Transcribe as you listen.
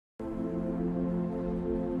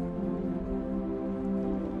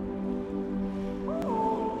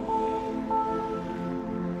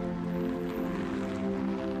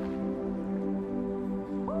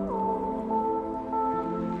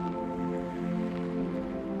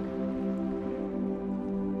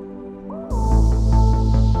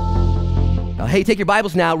Hey, take your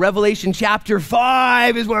Bibles now. Revelation chapter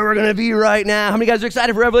 5 is where we're going to be right now. How many guys are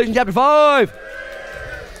excited for Revelation chapter 5?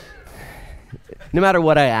 No matter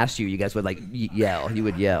what I asked you, you guys would yell. You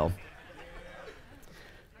would yell.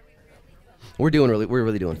 We're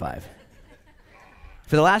really doing 5.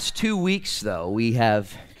 For the last 2 weeks, though, we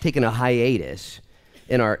have taken a hiatus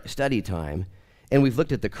in our study time, and we've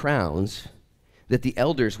looked at the crowns that the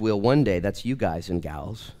elders will one day, that's you guys and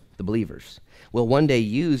gals, the believers, will one day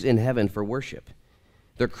use in heaven for worship.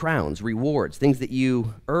 They're crowns, rewards, things that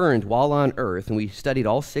you earned while on earth, and we studied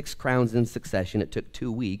all 6 crowns in succession. It took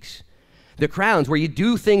 2 weeks. The crowns where you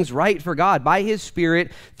do things right for God by His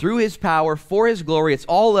Spirit, through His power, for His glory. It's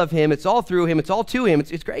all of Him. It's all through Him. It's all to Him.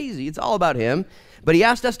 It's crazy. It's all about Him. But He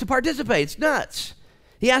asked us to participate. It's nuts.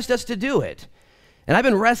 He asked us to do it. And I've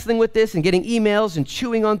been wrestling with this and getting emails and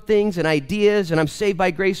chewing on things and ideas, and I'm saved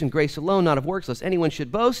by grace and grace alone, not of works, lest anyone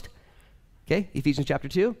should boast. Okay, Ephesians chapter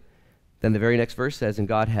 2. Then the very next verse says, and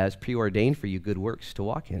God has preordained for you good works to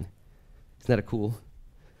walk in. Isn't that a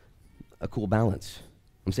cool balance?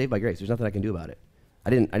 I'm saved by grace. There's nothing I can do about it.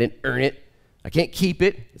 I didn't earn it. I can't keep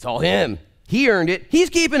it. It's all Him. He earned it.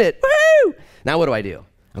 He's keeping it. Woo! Now what do?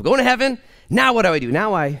 I'm going to heaven. Now what do?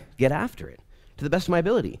 Now I get after it to the best of my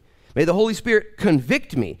ability. May the Holy Spirit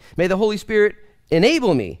convict me. May the Holy Spirit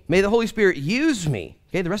enable me. May the Holy Spirit use me.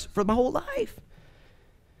 Okay, the rest for my whole life.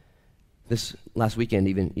 This last weekend,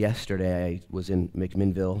 even yesterday, I was in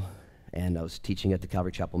McMinnville, and I was teaching at the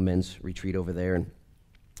Calvary Chapel men's retreat over there. And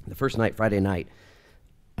the first night, Friday night,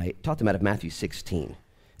 I taught them out of Matthew 16.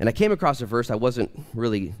 And I came across a verse I wasn't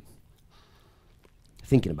really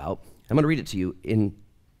thinking about. I'm going to read it to you in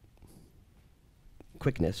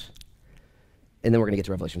quickness, and then we're going to get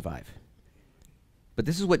to Revelation 5. But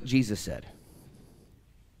this is what Jesus said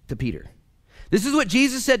to Peter. This is what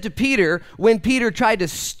Jesus said to Peter when Peter tried to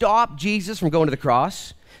stop Jesus from going to the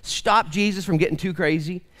cross, stop Jesus from getting too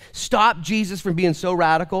crazy, stop Jesus from being so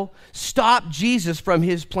radical, stop Jesus from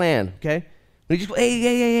His plan, okay? And he just,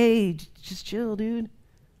 hey, just chill, dude.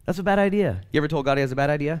 That's a bad idea. You ever told God He has a bad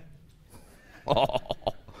idea? Oh,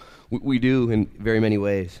 we do in very many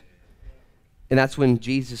ways. And that's when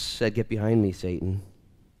Jesus said, get behind me, Satan.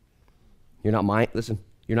 You're not mindful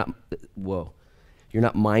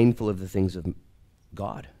of the things of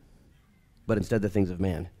God, but instead the things of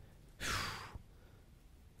man.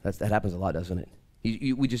 That happens a lot, doesn't it?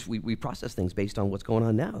 We process things based on what's going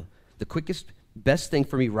on now. The quickest, best thing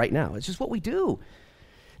for me right now. It's just what we do.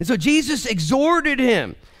 And so Jesus exhorted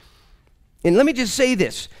him. And let me just say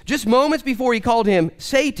this. Just moments before He called him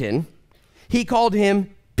Satan, He called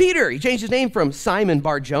him Peter. He changed his name from Simon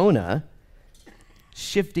Bar-Jonah,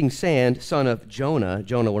 shifting sand, son of Jonah.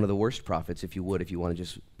 Jonah, one of the worst prophets, if you want to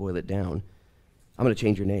just boil it down. I'm going to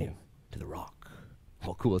change your name to the Rock.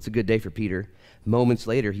 Oh, cool. It's a good day for Peter. Moments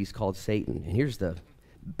later, he's called Satan. And here's the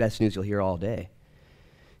best news you'll hear all day.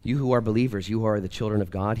 You who are believers, you who are the children of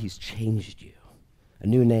God, He's changed you. A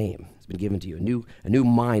new name has been given to you, a new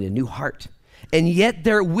mind, a new heart. And yet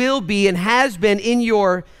there will be and has been in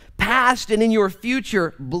your past and in your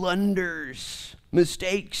future blunders,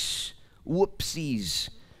 mistakes, whoopsies.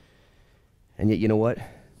 And yet, you know what?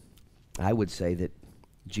 I would say that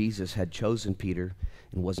Jesus had chosen Peter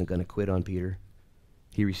and wasn't going to quit on Peter.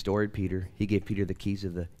 He restored Peter. He gave Peter the keys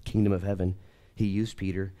of the kingdom of heaven. He used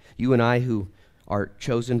Peter. You and I who are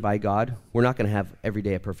chosen by God, we're not going to have every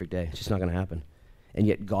day a perfect day. It's just not going to happen. And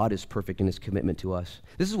yet God is perfect in His commitment to us.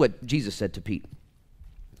 This is what Jesus said to Pete.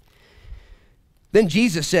 Then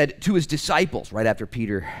Jesus said to His disciples, right after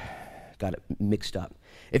Peter got it mixed up,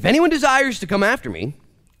 if anyone desires to come after me,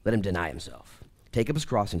 let him deny himself, take up his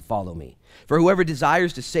cross and follow me. For whoever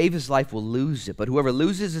desires to save his life will lose it, but whoever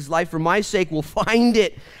loses his life for my sake will find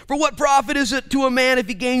it. For what profit is it to a man if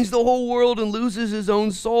he gains the whole world and loses his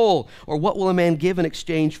own soul? Or what will a man give in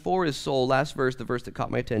exchange for his soul? Last verse, the verse that caught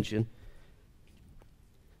my attention.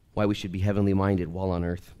 Why we should be heavenly minded while on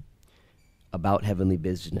earth, about heavenly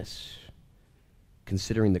business,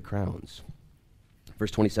 considering the crowns.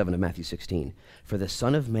 Verse 27 of Matthew 16, for the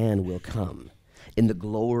Son of Man will come in the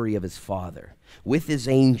glory of His Father with His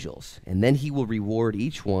angels, and then He will reward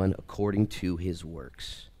each one according to his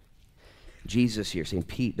works. Jesus here saying,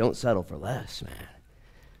 Pete, don't settle for less, man.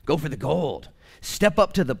 Go for the gold. Step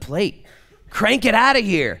up to the plate. Crank it out of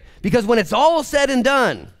here, because when it's all said and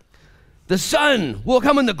done, the Son will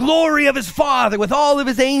come in the glory of His Father with all of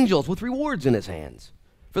His angels, with rewards in His hands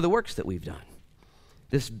for the works that we've done.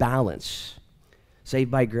 This balance, saved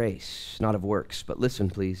by grace, not of works. But listen,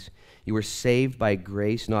 please. You were saved by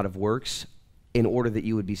grace, not of works, in order that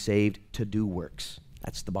you would be saved to do works.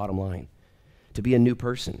 That's the bottom line. To be a new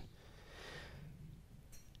person.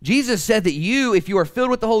 Jesus said that you, if you are filled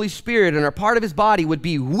with the Holy Spirit and are part of his body, would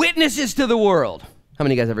be witnesses to the world. How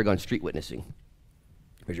many of you guys have ever gone street witnessing?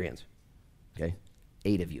 Raise your hands. Okay,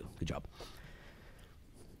 8 of you. Good job.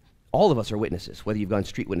 All of us are witnesses, whether you've gone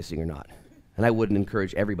street witnessing or not. And I wouldn't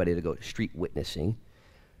encourage everybody to go street witnessing.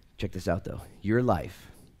 Check this out, though. Your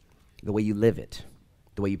life, the way you live it,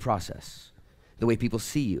 the way you process, the way people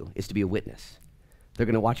see you is to be a witness. They're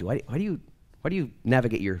going to watch you. Why do you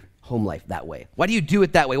navigate your home life that way? Why do you do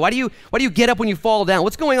it that way? Why do you get up when you fall down?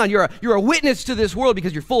 What's going on? You're a witness to this world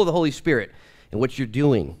because you're full of the Holy Spirit. And what you're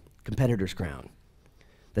doing, competitor's crown,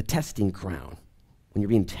 the testing crown, when you're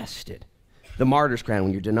being tested, the martyr's crown,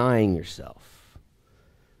 when you're denying yourself,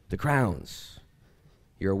 the crowns.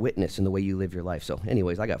 You're a witness in the way you live your life. So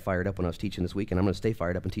anyways, I got fired up when I was teaching this week, and I'm going to stay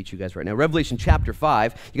fired up and teach you guys right now. Revelation chapter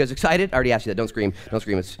 5. You guys excited? I already asked you that. Don't scream. Don't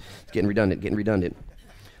scream. It's getting redundant.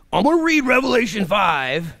 I'm going to read Revelation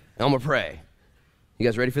 5, and I'm going to pray. You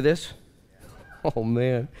guys ready for this? Oh,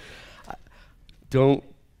 man. Don't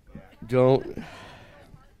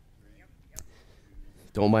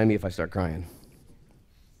mind me if I start crying.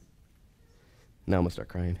 Now I'm going to start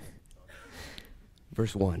crying.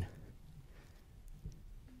 Verse 1.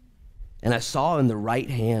 And I saw in the right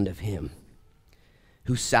hand of him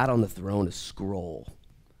who sat on the throne a scroll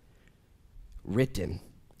written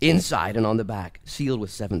inside and on the back, sealed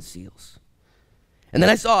with 7 seals. And then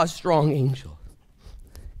I saw a strong angel.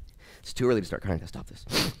 It's too early to start crying. I gotta stop this.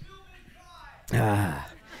 And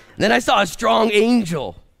then I saw a strong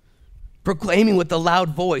angel proclaiming with a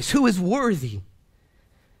loud voice, "Who is worthy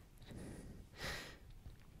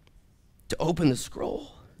to open the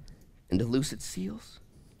scroll and to loose its seals?"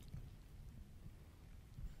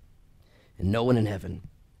 And no one in heaven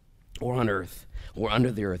or on earth or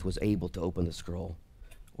under the earth was able to open the scroll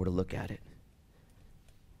or to look at it.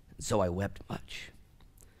 And so I wept much,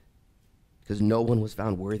 because no one was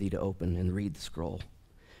found worthy to open and read the scroll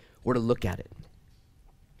or to look at it.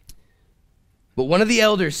 But one of the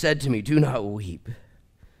elders said to me, "Do not weep.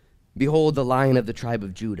 Behold, the Lion of the tribe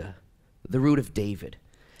of Judah, the root of David,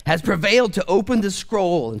 has prevailed to open the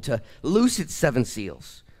scroll and to loose its 7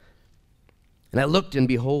 seals." And I looked, and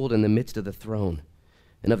behold, in the midst of the throne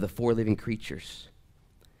and of the 4 living creatures,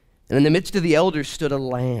 and in the midst of the elders stood a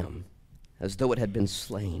lamb, as though it had been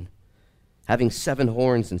slain, having 7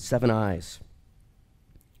 horns and 7 eyes,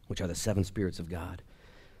 which are the 7 spirits of God,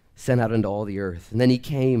 sent out into all the earth. And then he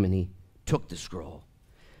came, and he took the scroll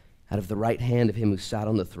out of the right hand of him who sat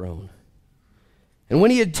on the throne. And when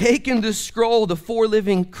he had taken the scroll, the 4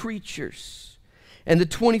 living creatures and the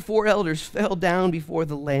 24 elders fell down before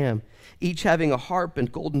the Lamb, each having a harp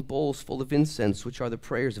and golden bowls full of incense, which are the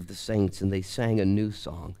prayers of the saints. And they sang a new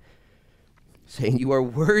song, saying, "You are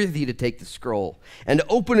worthy to take the scroll and to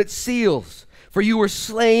open its seals, for you were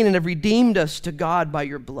slain and have redeemed us to God by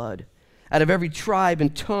your blood, out of every tribe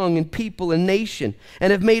and tongue and people and nation,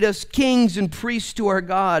 and have made us kings and priests to our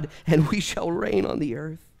God, and we shall reign on the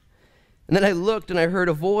earth." And then I looked, and I heard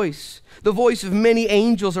a voice, the voice of many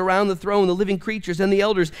angels around the throne, the living creatures and the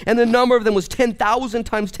elders, and the number of them was 10,000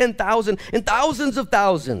 times 10,000 and thousands of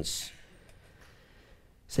thousands,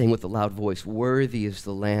 saying with a loud voice, "Worthy is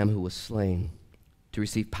the Lamb who was slain to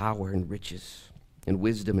receive power and riches and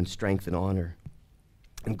wisdom and strength and honor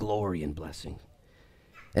and glory and blessing."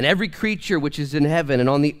 And every creature which is in heaven and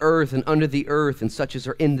on the earth and under the earth, and such as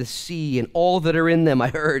are in the sea, and all that are in them, I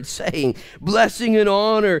heard saying, "Blessing and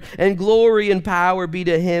honor and glory and power be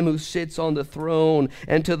to him who sits on the throne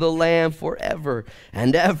and to the Lamb forever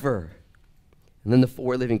and ever." And then the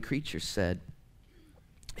 4 living creatures said,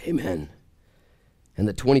 "Amen." And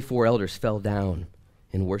the 24 elders fell down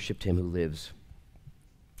and worshiped him who lives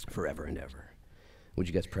forever and ever. Would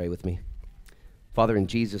you guys pray with me? Father, in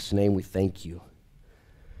Jesus' name, we thank you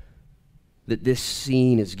that this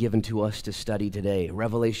scene is given to us to study today.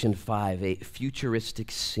 Revelation 5, a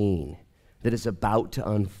futuristic scene that is about to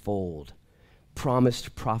unfold,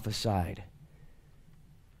 promised, prophesied.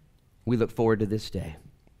 We look forward to this day.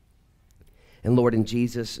 And Lord, in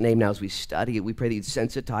Jesus' name, now as we study it, we pray that you'd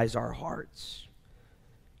sensitize our hearts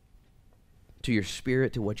to your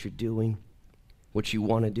Spirit, to what you're doing, what you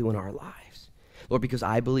want to do in our lives. Lord, because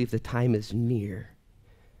I believe the time is near,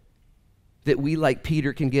 that we, like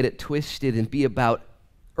Peter, can get it twisted and be about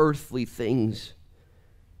earthly things.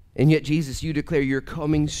 And yet, Jesus, you declare you're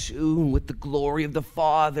coming soon with the glory of the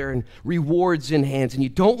Father and rewards in hands, and you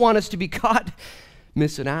don't want us to be caught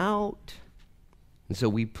missing out. And so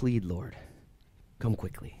we plead, Lord, come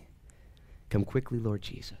quickly. Come quickly, Lord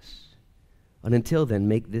Jesus. And until then,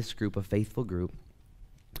 make this group a faithful group,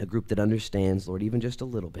 a group that understands, Lord, even just a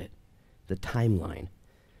little bit, the timeline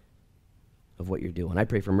of what you're doing. I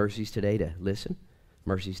pray for mercies today to listen,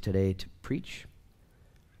 Mercies today to preach.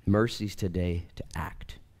 Mercies today to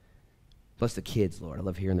act. Bless the kids, Lord. I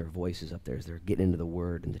love hearing their voices up there as they're getting into the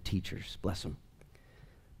word, and the teachers. Bless them.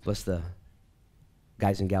 Bless the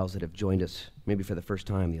guys and gals that have joined us maybe for the first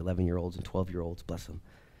time, the 11-year-olds and 12-year-olds. Bless them.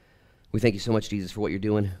 We thank you so much, Jesus, for what you're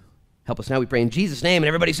doing. Help us now, we pray in Jesus' name. And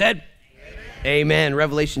everybody said, Amen.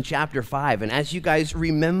 Revelation chapter 5. And as you guys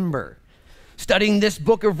remember, studying this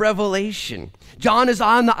book of Revelation, John is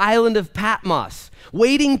on the island of Patmos,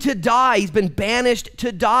 waiting to die. He's been banished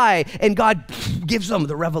to die, and God gives him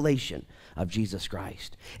the revelation of Jesus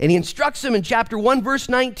Christ. And he instructs him in chapter 1, verse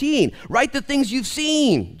 19, write the things you've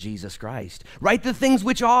seen, Jesus Christ. Write the things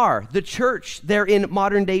which are, the church there in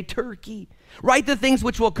modern-day Turkey. Write the things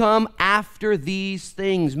which will come after these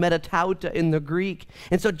things, metatauta in the Greek.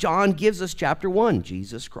 And so John gives us chapter 1,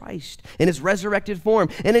 Jesus Christ, in his resurrected form.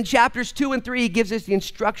 And in chapters 2 and 3, he gives us the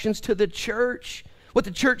instructions to the church, what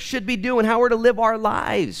the church should be doing, how we're to live our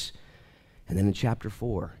lives. And then in chapter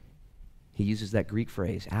 4, he uses that Greek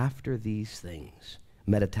phrase, after these things,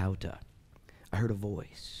 metatauta. I heard a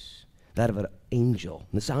voice, that of an angel,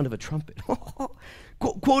 and the sound of a trumpet.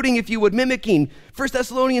 Quoting, if you would, mimicking 1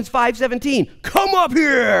 Thessalonians 5:17, come up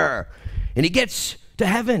here. And he gets to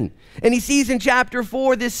heaven, and he sees in chapter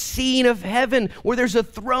 4 this scene of heaven where there's a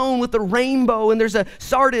throne with a rainbow, and there's a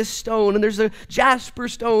sardis stone, and there's a jasper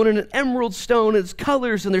stone, and an emerald stone, and it's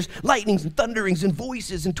colors, and there's lightnings and thunderings and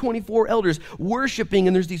voices, and 24 elders worshiping,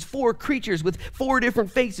 and there's these 4 creatures with 4 different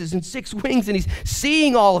faces and 6 wings, and he's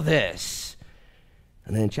seeing all of this.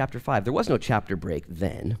 And then in chapter 5, there was no chapter break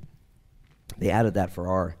then. They added that for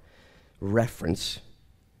our reference.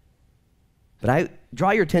 But I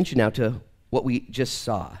draw your attention now to what we just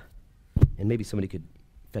saw. And maybe somebody could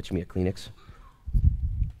fetch me a Kleenex.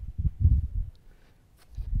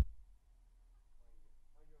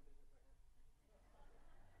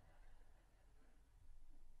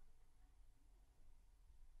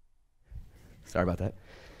 Sorry about that.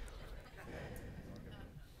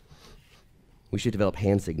 We should develop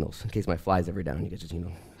hand signals in case my fly's ever down. You guys just,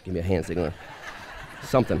 give me a hand signal or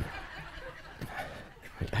something.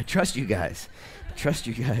 I trust you guys. I trust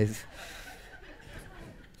you guys.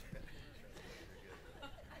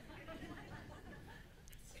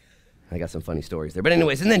 I got some funny stories there. But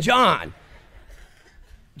anyways, and then John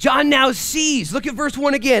now sees, look at verse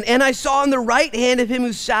 1 again. And I saw on the right hand of him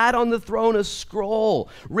who sat on the throne a scroll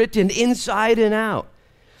written inside and out.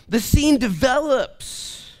 The scene develops.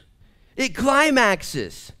 It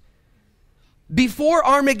climaxes before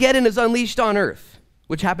Armageddon is unleashed on earth,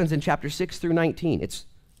 which happens in chapter 6 through 19. It's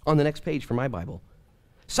on the next page for my Bible.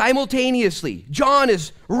 Simultaneously, John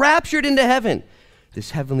is raptured into heaven.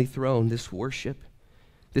 This heavenly throne, this worship,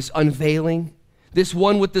 this unveiling, this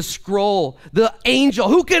one with the scroll, the angel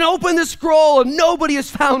who can open the scroll, and nobody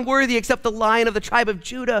is found worthy except the Lion of the tribe of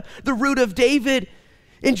Judah, the root of David.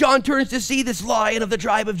 And John turns to see this Lion of the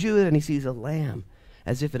tribe of Judah, and he sees a lamb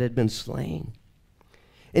as if it had been slain.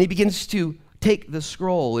 And he begins to take the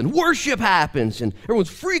scroll, and worship happens, and everyone's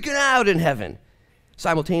freaking out in heaven.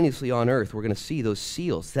 Simultaneously on earth, we're going to see those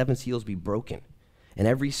seals, 7 seals be broken. And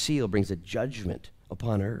every seal brings a judgment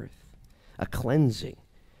upon earth, a cleansing.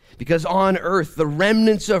 Because on earth, the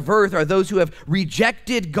remnants of earth are those who have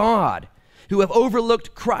rejected God, who have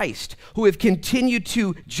overlooked Christ, who have continued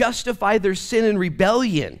to justify their sin and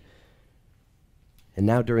rebellion. And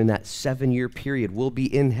now during that 7-year period, we'll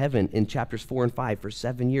be in heaven in chapters 4 and 5 for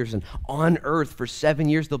 7 years. And on earth for 7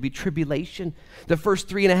 years, there'll be tribulation. The first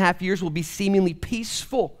 3.5 years will be seemingly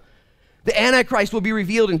peaceful. The Antichrist will be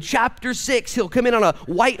revealed in chapter 6. He'll come in on a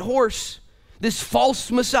white horse, this false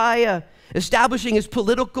Messiah, establishing his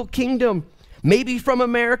political kingdom. Maybe from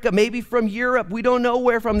America, maybe from Europe. We don't know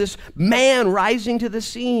where from. This man rising to the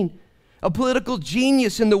scene, a political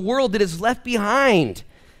genius in the world that is left behind.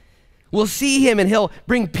 We'll see him, and he'll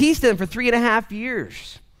bring peace to them for 3.5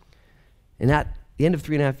 years. And at the end of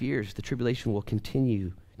 3.5 years, the tribulation will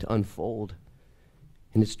continue to unfold,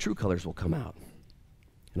 and its true colors will come out,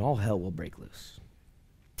 and all hell will break loose.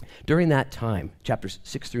 During that time, chapters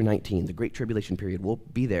 6 through 19, the Great Tribulation period, will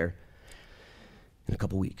be there in a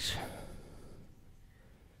couple weeks.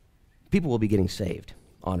 People will be getting saved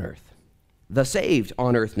on earth. The saved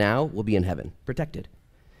on earth now will be in heaven, protected.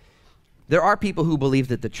 There are people who believe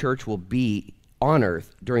that the church will be on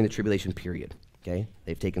earth during the tribulation period, okay?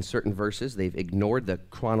 They've taken certain verses, they've ignored the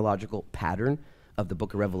chronological pattern of the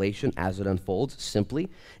book of Revelation as it unfolds simply.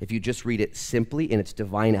 If you just read it simply in its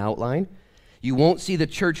divine outline, you won't see the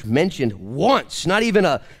church mentioned once, not even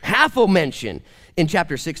a half a mention in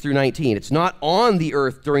chapter 6 through 19. It's not on the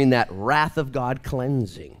earth during that wrath of God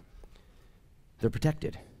cleansing. They're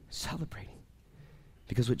protected, celebrating,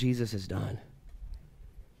 because what Jesus has done.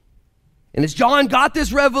 And as John got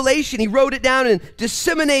this revelation, he wrote it down and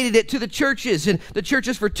disseminated it to the churches. And the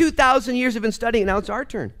churches for 2,000 years have been studying. Now it's our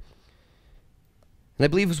turn. And I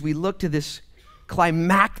believe as we look to this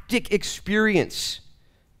climactic experience,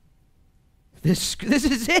 this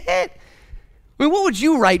is it. I mean, what would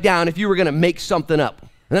you write down if you were going to make something up?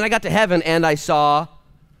 And then I got to heaven and I saw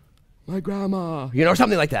my grandma, or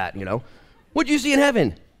something like that, What'd you see in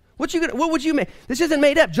heaven? What would you make? This isn't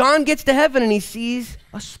made up. John gets to heaven and he sees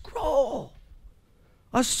a scroll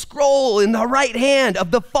in the right hand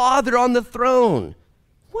of the Father on the throne.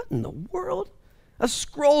 What in the world? A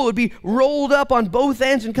scroll would be rolled up on both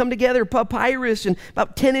ends and come together, papyrus, and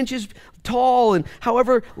about 10 inches tall and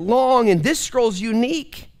however long. And this scroll's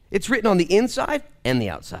unique. It's written on the inside and the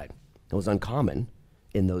outside. It was uncommon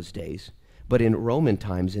in those days. But in Roman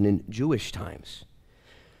times and in Jewish times,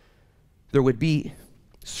 there would be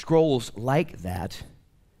scrolls like that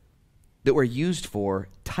were used for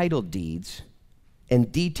title deeds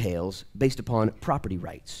and details based upon property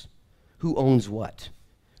rights. Who owns what?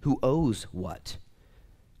 Who owes what?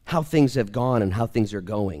 How things have gone and how things are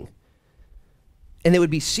going. And they would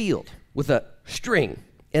be sealed with a string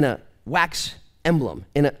and a wax emblem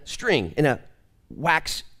and a string and a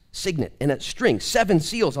wax signet and a string. 7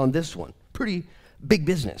 seals on this one. Pretty big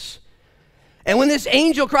business. And when this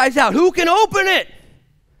angel cries out, who can open it?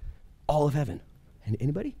 All of heaven. And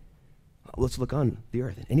anybody? Let's look on the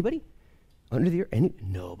earth. Anybody? Under the earth?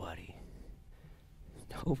 Nobody.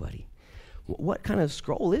 Nobody. What kind of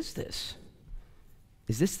scroll is this?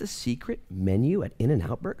 Is this the secret menu at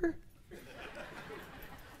In-N-Out Burger?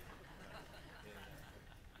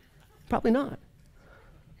 Probably not.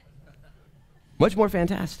 Much more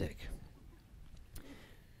fantastic.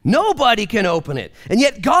 Nobody can open it. And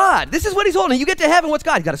yet God, this is what he's holding. You get to heaven, what's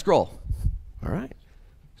God? He's got a scroll. All right.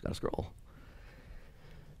 He's got a scroll.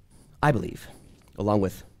 I believe, along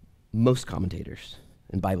with most commentators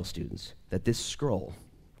and Bible students, that this scroll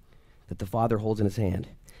that the Father holds in his hand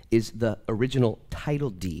is the original title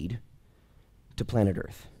deed to planet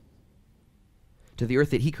Earth, to the earth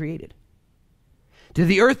that he created, to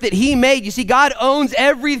the earth that he made. You see, God owns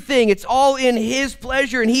everything. It's all in his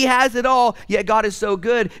pleasure, and he has it all. Yet God is so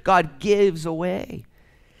good, God gives away.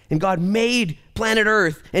 And God made planet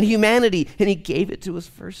Earth and humanity, and he gave it to his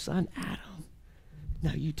first son, Adam.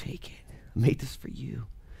 Now you take it. I made this for you.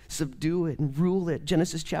 Subdue it and rule it.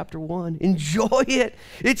 Genesis chapter 1. Enjoy it.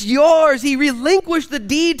 It's yours. He relinquished the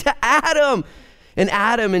deed to Adam. And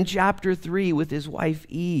Adam in chapter 3 with his wife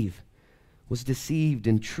Eve was deceived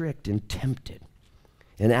and tricked and tempted.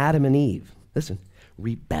 And Adam and Eve, listen,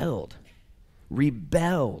 rebelled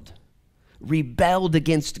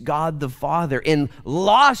against God the Father and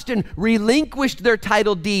lost and relinquished their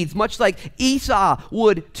title deeds, much like Esau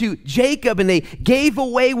would to Jacob, and they gave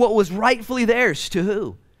away what was rightfully theirs to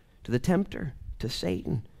who? To the tempter, to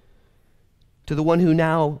Satan, to the one who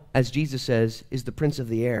now, as Jesus says, is the prince of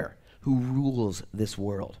the air, who rules this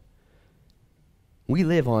world. We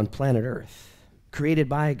live on planet Earth, created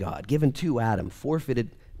by God, given to Adam,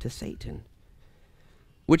 forfeited to Satan.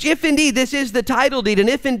 Which, if indeed this is the title deed, and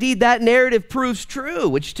if indeed that narrative proves true,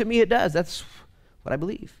 which to me it does, that's what I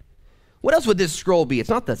believe. What else would this scroll be?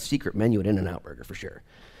 It's not the secret menu at In-N-Out Burger, for sure.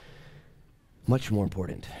 Much more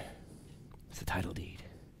important, it's the title deed.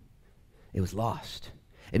 It was lost.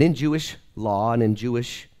 And in Jewish law and in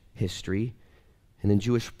Jewish history and in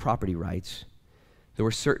Jewish property rights, there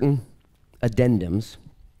were certain addendums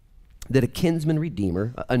that a kinsman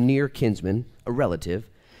redeemer, a near kinsman, a relative,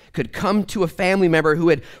 could come to a family member who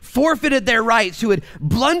had forfeited their rights, who had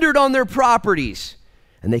blundered on their properties,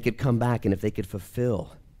 and they could come back, and if they could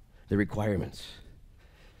fulfill the requirements,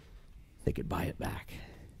 they could buy it back.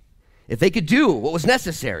 If they could do what was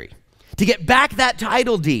necessary to get back that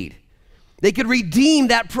title deed, they could redeem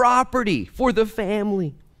that property for the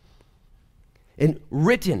family. And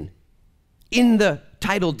written in the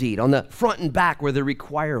title deed, on the front and back, were the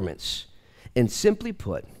requirements. And simply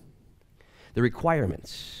put, the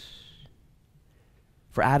requirements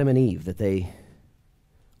for Adam and Eve that they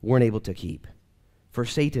weren't able to keep, for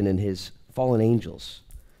Satan and his fallen angels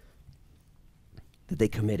that they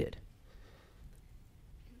committed.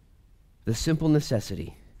 The simple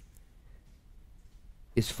necessity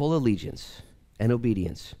is full allegiance and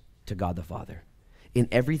obedience to God the Father in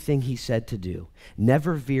everything he said to do,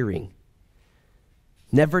 never veering,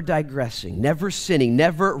 never digressing, never sinning,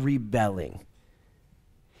 never rebelling.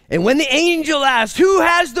 And when the angel asked, who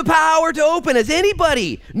has the power to open? Has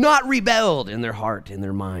anybody not rebelled in their heart, in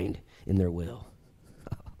their mind, in their will?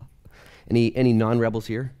 Any non-rebels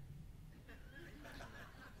here?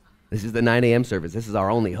 This is the 9 a.m. service. This is our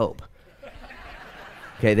only hope.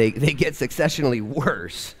 Okay, they get successionally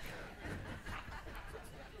worse.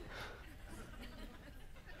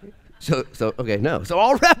 So okay, no. So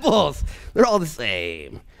all rebels, they're all the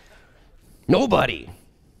same. Nobody.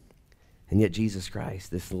 And yet Jesus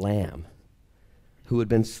Christ, this lamb who had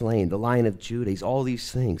been slain, the Lion of Judah, he's all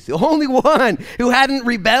these things. The only one who hadn't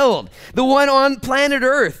rebelled, the one on planet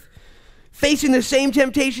Earth, facing the same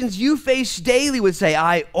temptations you face daily, would say,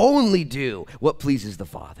 I only do what pleases the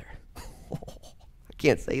Father. I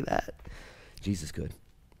can't say that. Jesus could.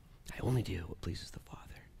 I only do what pleases the Father.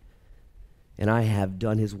 And I have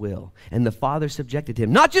done his will. And the Father subjected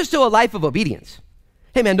him, not just to a life of obedience.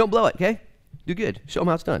 Hey, man, don't blow it, okay? Do good. Show him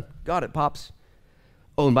how it's done. Got it, Pops.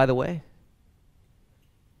 Oh, and by the way,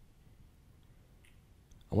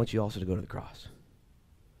 I want you also to go to the cross.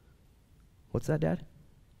 What's that, Dad?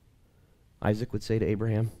 Isaac would say to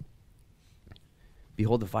Abraham,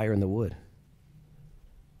 behold the fire and the wood,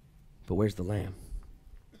 but where's the lamb?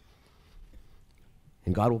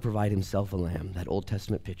 And God will provide himself a lamb, that Old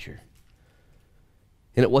Testament picture.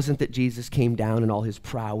 And it wasn't that Jesus came down in all his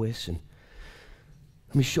prowess and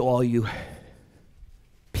let me show all you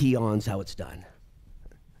peons how it's done.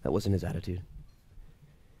 That wasn't his attitude.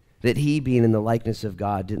 That he, being in the likeness of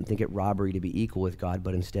God, didn't think it robbery to be equal with God,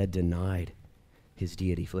 but instead denied his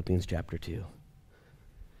deity, Philippians chapter 2,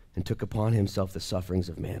 and took upon himself the sufferings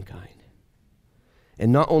of mankind.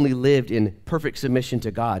 And not only lived in perfect submission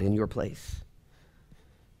to God in your place,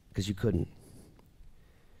 because you couldn't,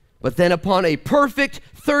 but then upon a perfect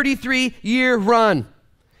 33-year run,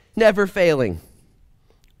 never failing.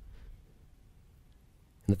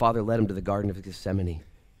 And the Father led him to the Garden of Gethsemane.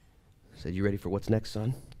 Said, you ready for what's next,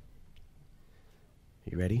 son?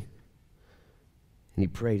 You ready? And he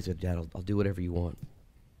prayed, he said, Dad, I'll do whatever you want.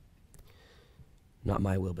 Not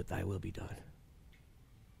my will, but thy will be done.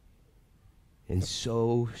 And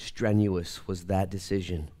so strenuous was that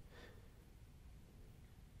decision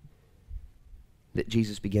that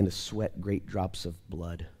Jesus began to sweat great drops of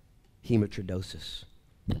blood, hematidrosis.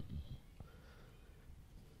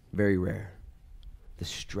 Very rare. The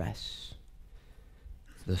stress,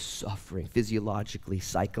 the suffering, physiologically,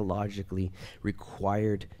 psychologically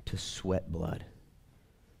required to sweat blood.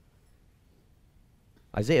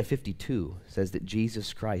 Isaiah 52 says that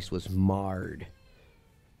Jesus Christ was marred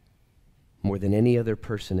more than any other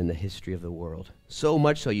person in the history of the world. So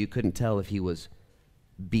much so you couldn't tell if he was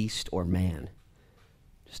beast or man.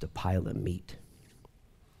 Just a pile of meat.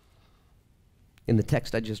 In the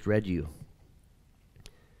text I just read you,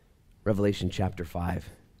 Revelation chapter 5,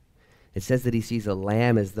 it says that he sees a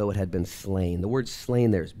lamb as though it had been slain. The word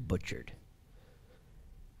slain there is butchered,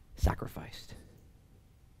 sacrificed.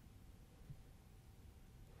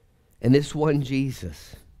 And this one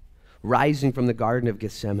Jesus, rising from the Garden of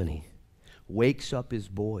Gethsemane, wakes up his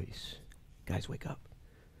boys. Guys, wake up.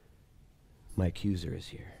 My accuser is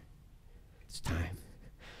here. It's time.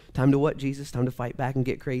 Time to what, Jesus? Time to fight back and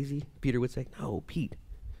get crazy? Peter would say, no, Pete,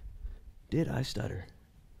 did I stutter?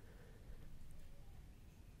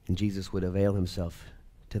 And Jesus would avail himself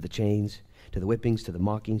to the chains, to the whippings, to the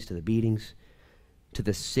mockings, to the beatings, to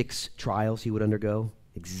the 6 trials he would undergo,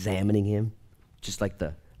 examining him, just like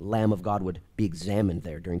the Lamb of God would be examined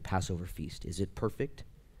there during Passover feast. Is it perfect?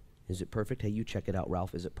 Is it perfect? Hey, you check it out,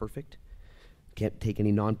 Ralph. Is it perfect? Can't take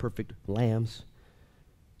any non-perfect lambs.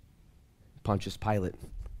 Pontius Pilate,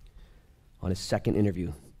 on his second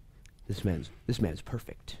interview, this man's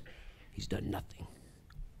perfect. He's done nothing.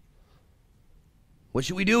 What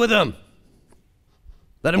should we do with him?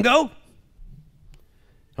 Let him go?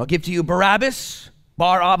 I'll give to you Barabbas,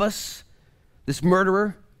 this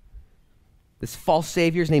murderer, this false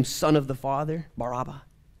savior, his name's Son of the Father, Barabbas.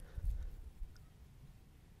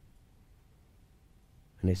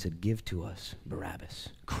 And they said, give to us Barabbas,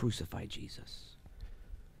 crucify Jesus.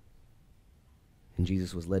 And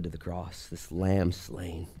Jesus was led to the cross, this lamb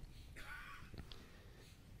slain.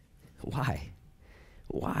 Why?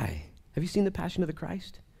 Why? Have you seen the Passion of the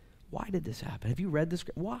Christ? Why did this happen? Have you read this?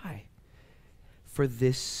 Why? For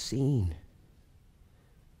this scene.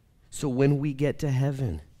 So when we get to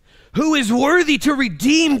heaven, who is worthy to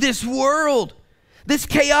redeem this world? This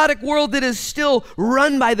chaotic world that is still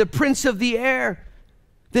run by the prince of the air,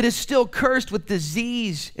 that is still cursed with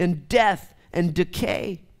disease and death and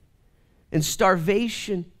decay and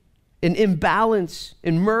starvation and imbalance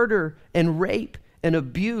and murder and rape and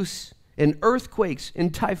abuse and earthquakes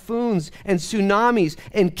and typhoons and tsunamis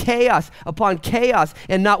and chaos upon chaos,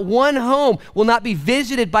 and not one home will not be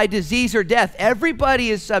visited by disease or death. Everybody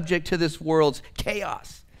is subject to this world's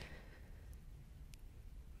chaos.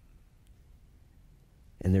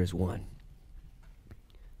 And there's one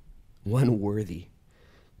worthy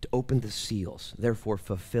to open the seals, therefore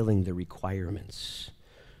fulfilling the requirements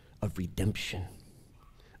of redemption,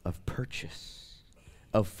 of purchase,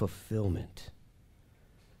 of fulfillment.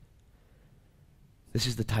 This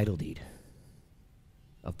is the title deed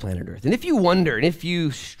of planet Earth. And if you wonder, and if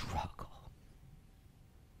you struggle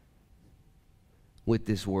with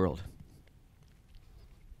this world,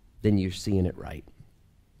 then you're seeing it right.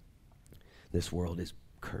 This world is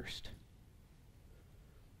cursed.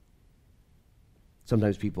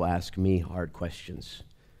 Sometimes people ask me hard questions.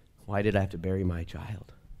 Why did I have to bury my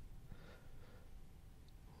child?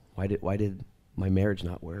 Why did my marriage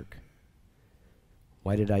not work?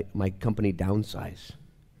 Why did my company downsize?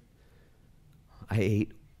 I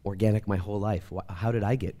ate organic my whole life. How did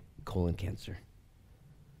I get colon cancer?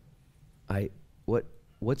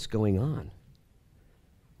 What's going on?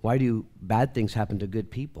 Why do bad things happen to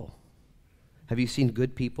good people? Have you seen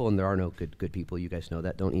good people? And there are no good people. You guys know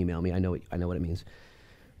that. Don't email me. I know what it means.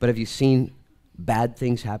 But have you seen bad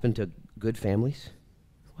things happen to good families?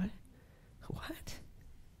 What?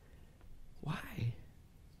 Why?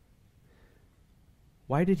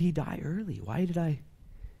 Why did he die early? Why did I?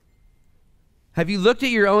 Have you looked at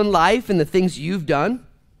your own life and the things you've done,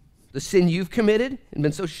 the sin you've committed, and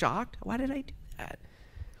been so shocked? Why did I do that?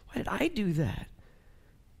 Why did I do that?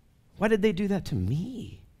 Why did they do that to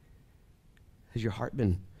me? Has your heart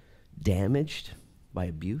been damaged by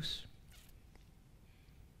abuse?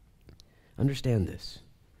 Understand this.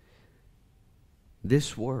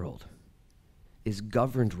 This world is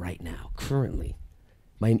governed right now, currently,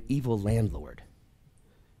 by an evil landlord,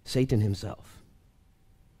 Satan himself.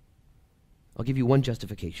 I'll give you one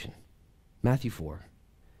justification. Matthew 4.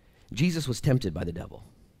 Jesus was tempted by the devil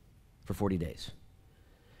for 40 days.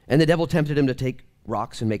 And the devil tempted him to take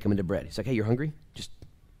rocks and make them into bread. He's like, hey, you're hungry? Just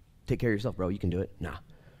take care of yourself, bro. You can do it. Nah.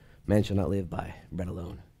 Man shall not live by bread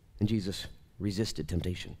alone. And Jesus resisted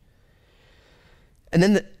temptation. And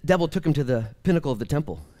then the devil took him to the pinnacle of the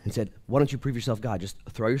temple and said, why don't you prove yourself God? Just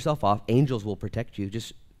throw yourself off. Angels will protect you.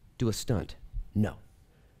 Just do a stunt. No.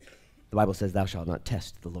 The Bible says, thou shalt not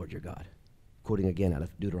test the Lord your God. Quoting again out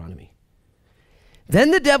of Deuteronomy.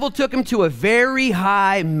 Then the devil took him to a very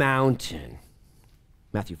high mountain.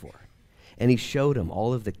 Matthew 4. And he showed him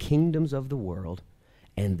all of the kingdoms of the world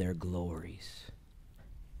and their glories.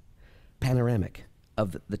 Panoramic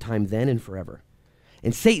of the time then and forever.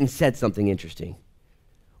 And Satan said something interesting.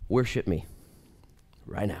 Worship me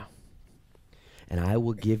right now, and I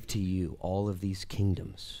will give to you all of these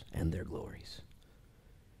kingdoms and their glories.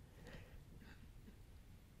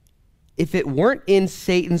 If it weren't in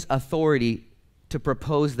Satan's authority to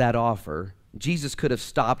propose that offer, Jesus could have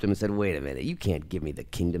stopped him and said, wait a minute, you can't give me the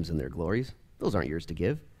kingdoms and their glories. Those aren't yours to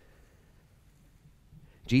give.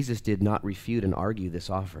 Jesus did not refute and argue this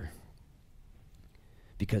offer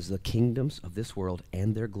because the kingdoms of this world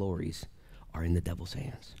and their glories are in the devil's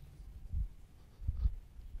hands.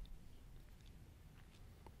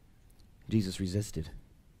 Jesus resisted,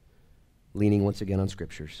 leaning once again on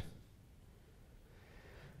scriptures.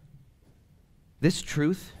 This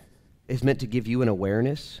truth is meant to give you an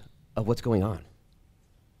awareness of what's going on.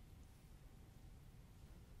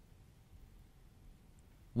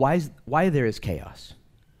 Why there is chaos,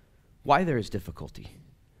 why there is difficulty,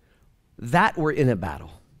 that we're in a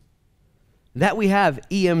battle, that we have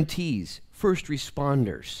EMTs, first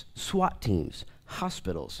responders, SWAT teams,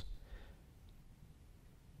 hospitals,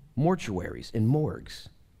 mortuaries, and morgues.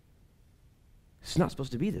 It's not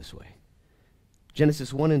supposed to be this way.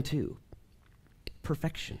 Genesis 1 and 2,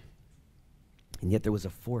 perfection. And yet there was a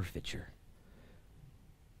forfeiture.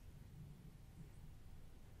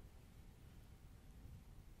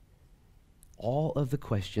 All of the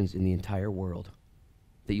questions in the entire world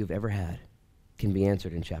that you've ever had can be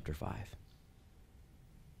answered in chapter 5.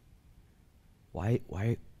 Why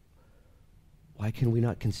can we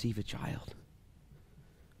not conceive a child?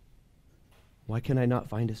 Why can I not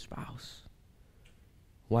find a spouse?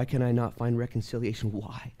 Why can I not find reconciliation?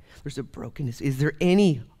 Why? There's a brokenness. Is there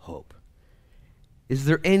any hope? Is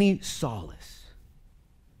there any solace?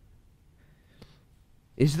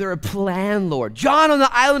 Is there a plan, Lord? John on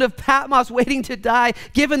the island of Patmos waiting to die,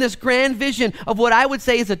 given this grand vision of what I would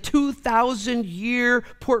say is a 2,000-year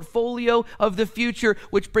portfolio of the future,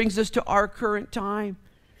 which brings us to our current time.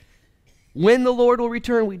 When the Lord will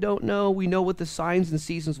return, we don't know. We know what the signs and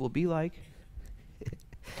seasons will be like.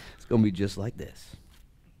 It's going to be just like this.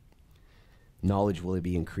 Knowledge will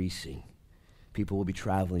be increasing. People will be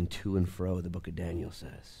traveling to and fro, the book of Daniel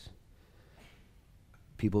says.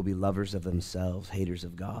 People will be lovers of themselves, haters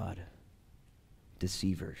of God,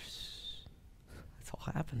 deceivers. It's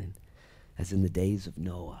all happening, as in the days of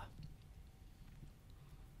Noah.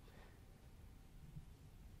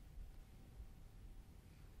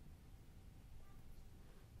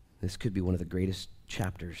 This could be one of the greatest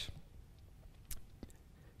chapters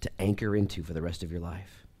to anchor into for the rest of your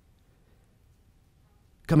life.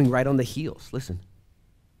 Coming right on the heels, listen,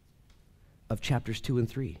 of chapters 2 and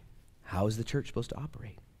 3. How is the church supposed to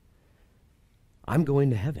operate? I'm going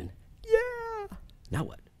to heaven. Yeah. Now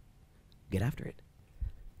what? Get after it.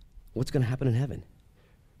 What's going to happen in heaven?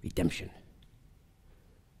 Redemption.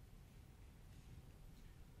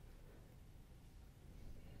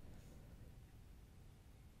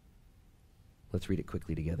 Let's read it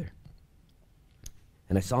quickly together.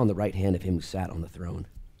 And I saw on the right hand of him who sat on the throne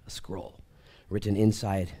a scroll written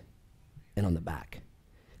inside and on the back,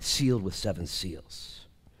 sealed with 7 seals.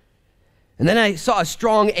 And then I saw a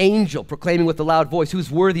strong angel proclaiming with a loud voice, who's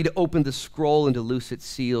worthy to open the scroll and to loose its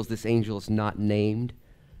seals? This angel is not named.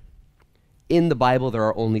 In the Bible, there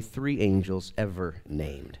are only 3 angels ever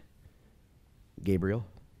named: Gabriel,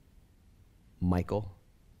 Michael,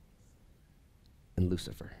 and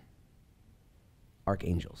Lucifer.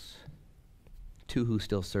 Archangels. 2 who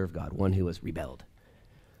still serve God, 1 who has rebelled.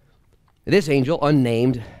 This angel,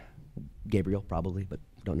 unnamed, Gabriel probably, but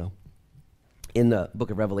don't know. In the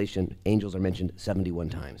book of Revelation, angels are mentioned 71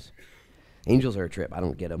 times. Angels are a trip. I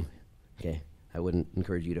don't get them. Okay, I wouldn't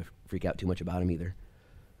encourage you to freak out too much about them either.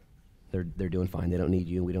 They're doing fine. They don't need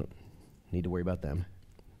you. We don't need to worry about them.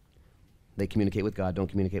 They communicate with God. Don't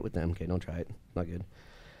communicate with them. Okay, don't try it. Not good.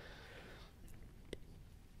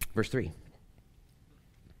 Verse 3.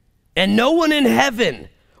 And no one in heaven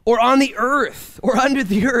or on the earth or under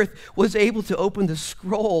the earth was able to open the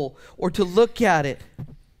scroll or to look at it.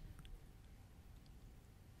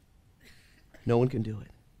 No one can do it.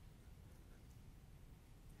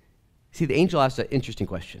 See, the angel asked an interesting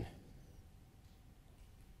question.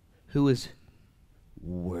 Who is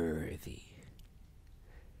worthy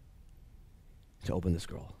to open the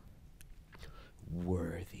scroll?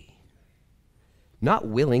 Worthy. Not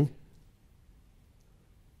willing.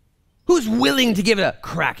 Who's willing to give it a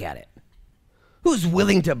crack at it? Who's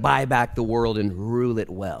willing to buy back the world and rule it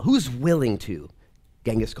well? Who's willing to?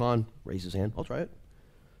 Genghis Khan, raise his hand. I'll try it.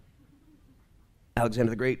 Alexander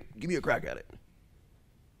the Great, give me a crack at it.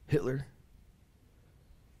 Hitler.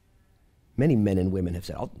 Many men and women have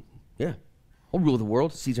said, I'll rule the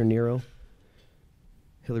world. Caesar Nero.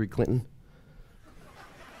 Hillary Clinton.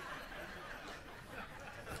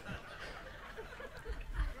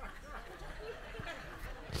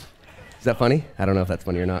 Is that funny? I don't know if that's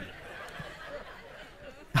funny or not.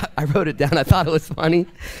 I wrote it down. I thought it was funny.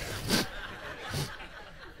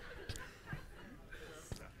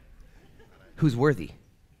 Who's worthy?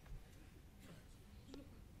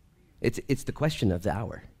 It's the question of the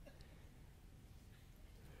hour.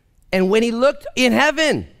 And when he looked in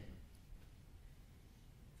heaven,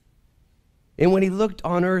 and when he looked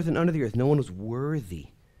on earth and under the earth, no one was worthy.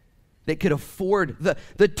 They could afford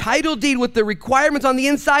the title deed with the requirements on the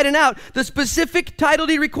inside and out. The specific title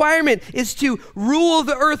deed requirement is to rule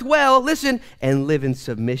the earth well, listen, and live in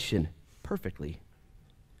submission perfectly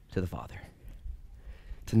to the Father.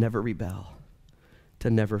 To never rebel, to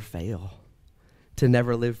never fail, to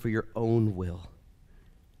never live for your own will.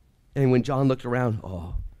 And when John looked around,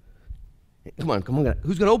 come on,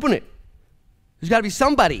 who's going to open it? There's got to be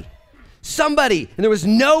somebody. Somebody. And there was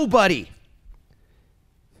nobody.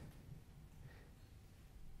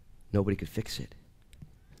 Nobody could fix it.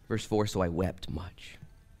 Verse 4, so I wept much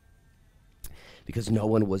because no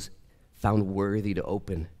one was found worthy to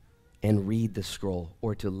open and read the scroll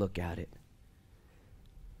or to look at it.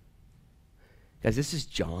 Guys, this is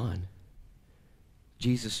John,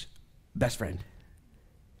 Jesus' best friend.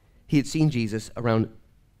 He had seen Jesus around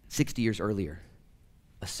 60 years earlier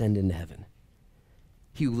ascend into heaven.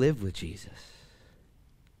 He lived with Jesus.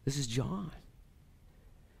 This is John.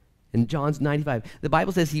 In John's 95, the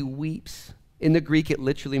Bible says he weeps. In the Greek, it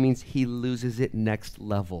literally means he loses it next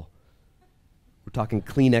level. We're talking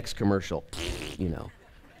Kleenex commercial, you know.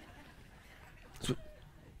 So,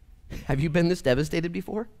 have you been this devastated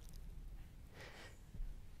before?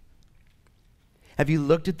 Have you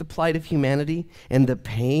looked at the plight of humanity and the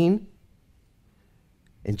pain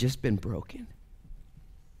and just been broken?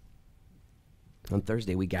 On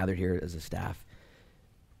Thursday, we gathered here as a staff.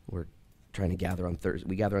 We're trying to gather on Thursday.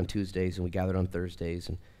 We gather on Tuesdays and we gathered on Thursdays.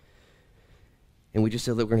 And we just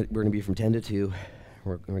said that we're going to be from 10 to 2.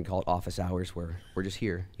 We're going to call it office hours where we're just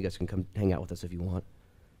here. You guys can come hang out with us if you want.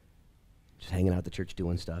 Just hanging out at the church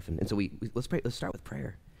doing stuff. And so let's pray. Let's start with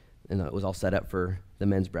prayer. And it was all set up for the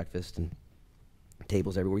men's breakfast and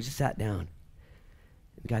tables everywhere. We just sat down.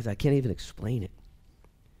 And guys, I can't even explain it.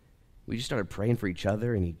 We just started praying for each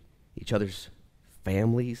other and each other's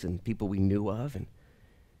families and people we knew of. And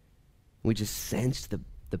we just sensed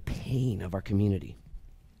the pain of our community.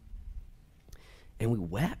 And we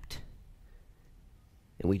wept.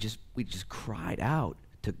 And we just cried out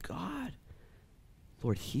to God,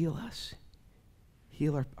 Lord, heal us.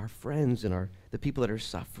 Heal our friends and the people that are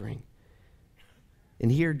suffering.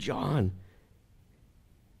 And here John,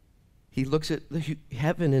 he looks at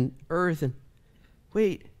heaven and earth and,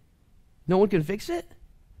 wait, no one can fix it?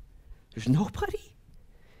 There's nobody?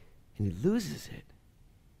 And he loses it.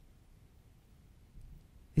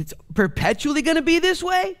 It's perpetually going to be this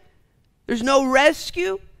way? There's no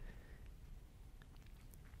rescue?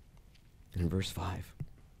 And in verse 5,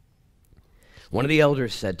 one of the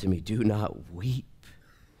elders said to me, do not weep.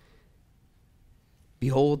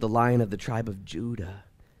 Behold, the Lion of the tribe of Judah,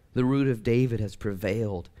 the root of David, has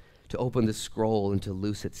prevailed to open the scroll and to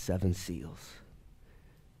loose its 7 seals.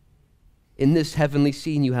 In this heavenly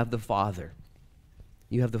scene, you have the Father.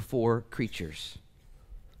 You have the 4 creatures.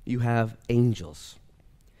 You have angels.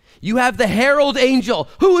 You have the herald angel.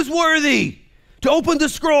 Who is worthy to open the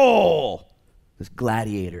scroll? This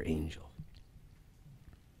gladiator angel.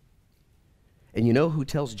 And you know who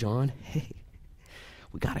tells John, hey,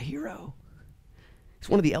 we got a hero. He's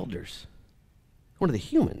one of the elders, one of the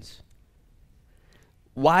humans.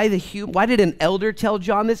 Why did an elder tell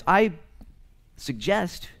John this? I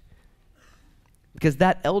suggest because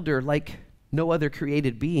that elder, like no other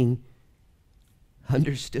created being,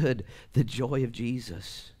 understood the joy of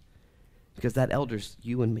Jesus. Because that elder's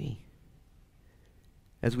you and me.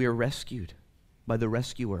 As we are rescued by the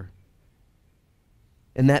rescuer.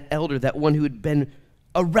 And that elder, that one who had been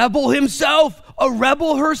a rebel himself, a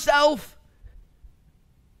rebel herself,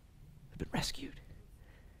 had been rescued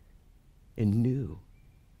and knew,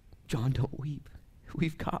 John, don't weep.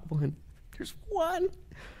 We've got one. There's one.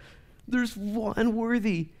 There's one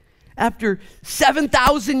worthy. After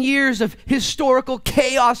 7,000 years of historical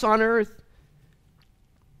chaos on earth,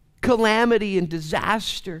 calamity and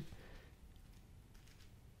disaster,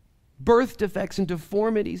 birth defects and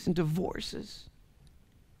deformities and divorces,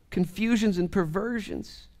 confusions and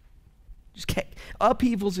perversions, just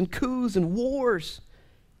upheavals and coups and wars.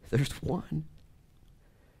 There's one.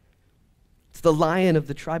 It's the Lion of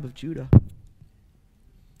the tribe of Judah.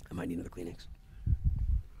 I might need another Kleenex.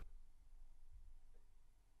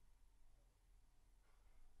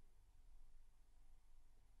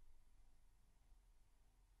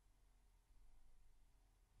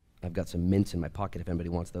 I've got some mints in my pocket if anybody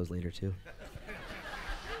wants those later too.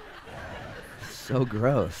 So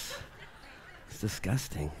gross. It's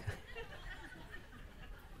disgusting.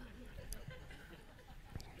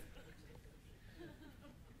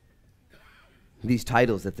 These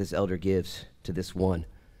titles that this elder gives to this one,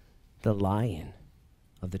 the Lion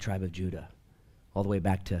of the tribe of Judah, all the way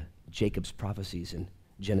back to Jacob's prophecies in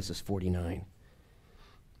Genesis 49,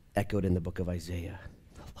 echoed in the book of Isaiah,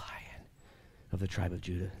 the Lion of the tribe of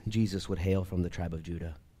Judah. Jesus would hail from the tribe of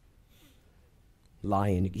Judah.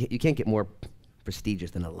 Lion, you can't get more prestigious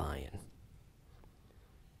than a lion.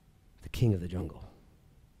 The king of the jungle,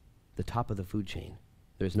 the top of the food chain.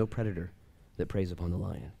 There is no predator that preys upon the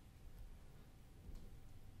lion.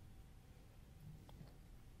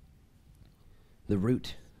 The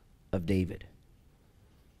root of David.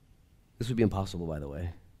 This would be impossible, by the way,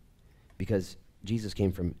 because Jesus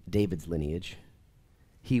came from David's lineage.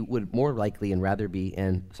 He would more likely and rather be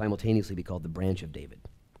and simultaneously be called the branch of David.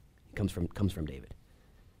 He comes from David.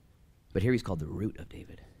 But here he's called the root of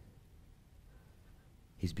David.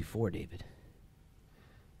 He's before David.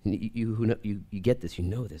 And you get this, you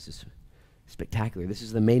know this. It's spectacular. This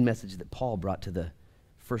is the main message that Paul brought to the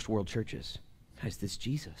first world churches. Guys, this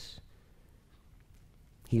Jesus.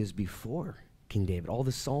 He is before King David. All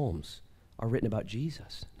the Psalms are written about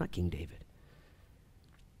Jesus, not King David.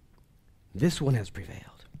 This one has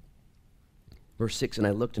prevailed. Verse 6, and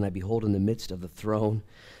I looked, and I behold in the midst of the throne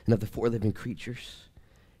and of the 4 living creatures,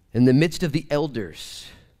 in the midst of the elders,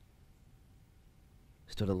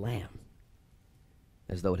 stood a lamb,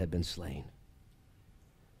 as though it had been slain.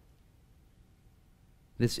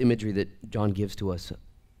 This imagery that John gives to us,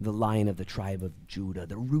 the Lion of the tribe of Judah,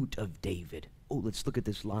 the root of David. Oh, let's look at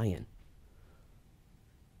this lion.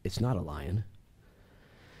 It's not a lion,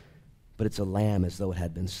 but it's a lamb as though it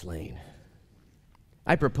had been slain.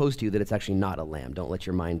 I propose to you that it's actually not a lamb. Don't let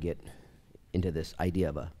your mind get into this idea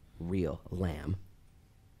of a real lamb.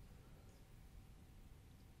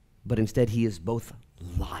 But instead, he is both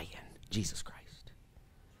lion, Jesus Christ,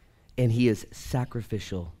 and he is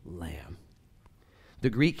sacrificial lamb. The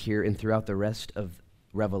Greek here and throughout the rest of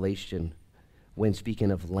Revelation, when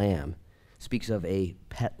speaking of lamb, speaks of a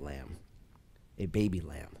pet lamb, a baby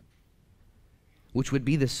lamb, which would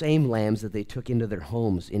be the same lambs that they took into their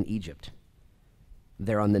homes in Egypt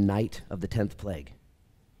there on the night of the 10th plague,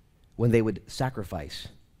 when they would sacrifice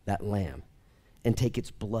that lamb and take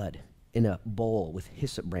its blood in a bowl with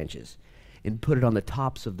hyssop branches and put it on the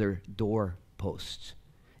tops of their door posts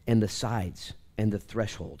and the sides and the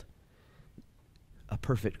threshold. A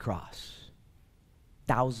perfect cross.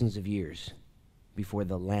 Thousands of years before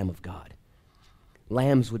the Lamb of God.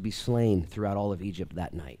 Lambs would be slain throughout all of Egypt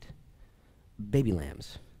that night. Baby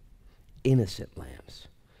lambs, innocent lambs,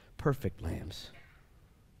 perfect lambs.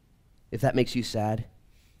 If that makes you sad,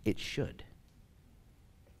 it should.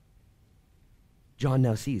 John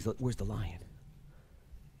now sees, look, where's the lion?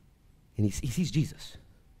 And he sees Jesus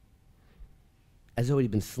as though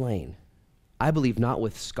he'd been slain. I believe not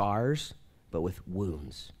with scars, but with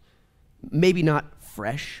wounds. Maybe not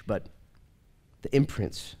fresh, but the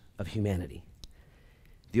imprints of humanity.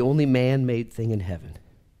 The only man-made thing in heaven.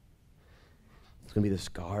 It's going to be the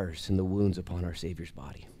scars and the wounds upon our Savior's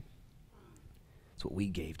body. It's what we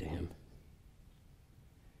gave to him.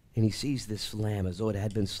 And he sees this lamb as though it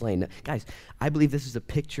had been slain. Now, guys, I believe this is a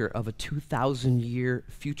picture of a 2,000-year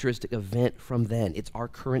futuristic event from then. It's our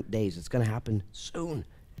current days. It's going to happen soon.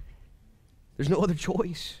 There's no other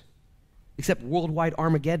choice except worldwide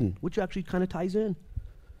Armageddon, which actually kind of ties in.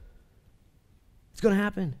 It's going to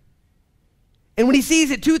happen. And when he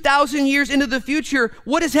sees it 2,000 years into the future,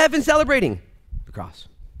 what is heaven celebrating? The cross.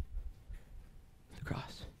 The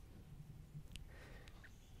cross.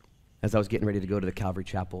 As I was getting ready to go to the Calvary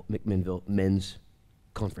Chapel McMinnville Men's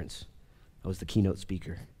Conference, I was the keynote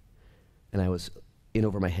speaker. And I was in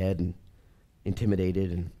over my head and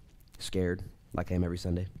intimidated and scared, like I am every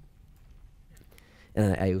Sunday.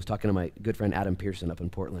 And I was talking to my good friend Adam Pearson up in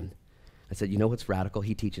Portland. I said, you know what's radical?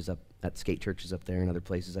 He teaches up at skate churches up there and other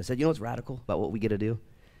places. I said, you know what's radical about what we get to do?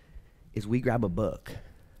 Is we grab a book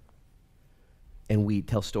and we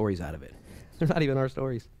tell stories out of it. They're not even our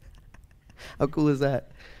stories. How cool is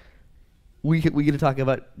that? We get to talk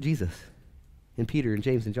about Jesus and Peter and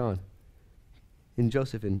James and John and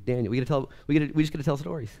Joseph and Daniel. We just get to tell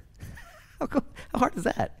stories. How cool, how hard is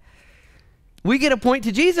that? We get to point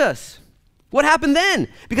to Jesus. What happened then?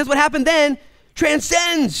 Because what happened then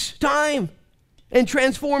transcends time and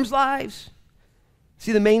transforms lives.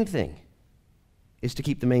 See, the main thing is to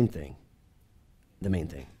keep the main thing. The main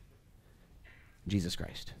thing. Jesus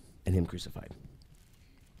Christ and him crucified.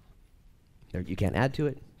 You can't add to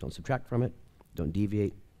it. Don't subtract from it. Don't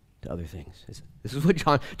deviate to other things. This is what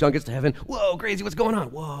John gets to heaven. Whoa, crazy, what's going on?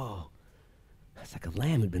 Whoa. That's like a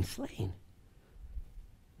lamb who'd been slain.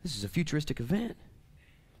 This is a futuristic event.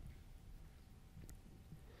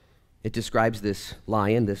 It describes this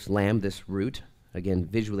lion, this lamb, this root. Again,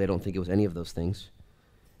 visually, I don't think it was any of those things.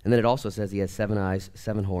 And then it also says he has 7 eyes,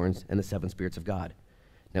 7 horns, and the 7 spirits of God.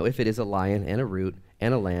 Now, if it is a lion and a root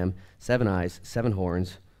and a lamb, 7 eyes, 7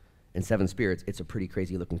 horns, and 7 spirits, it's a pretty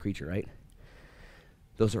crazy-looking creature, right?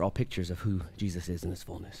 Those are all pictures of who Jesus is in his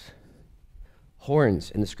fullness. Horns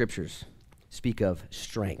in the scriptures speak of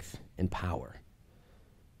strength and power.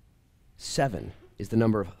 7 is the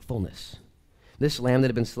number of fullness. This lamb that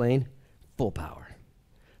had been slain, full power,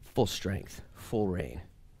 full strength, full reign.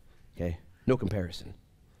 Okay? No comparison.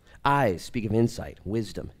 Eyes speak of insight,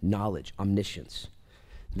 wisdom, knowledge, omniscience.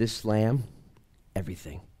 This lamb,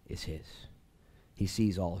 everything is his. He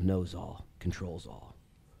sees all, knows all, controls all.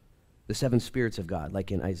 The 7 spirits of God,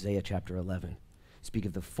 like in Isaiah chapter 11, speak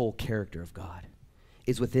of the full character of God,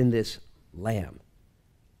 is within this lamb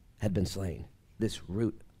had been slain, this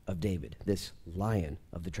root of David, this lion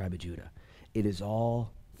of the tribe of Judah. It is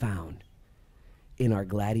all found in our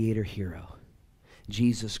gladiator hero,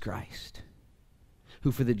 Jesus Christ,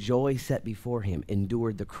 who for the joy set before him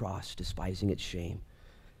endured the cross, despising its shame.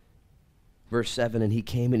 Verse 7, and he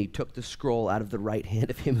came and he took the scroll out of the right hand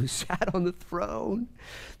of him who sat on the throne.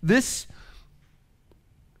 This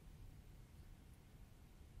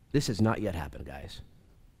has not yet happened, guys.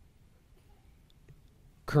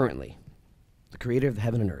 Currently, the creator of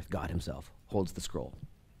heaven and earth, God himself, holds the scroll.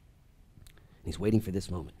 And he's waiting for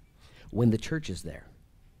this moment when the church is there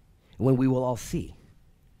and when we will all see,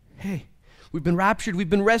 hey, we've been raptured, we've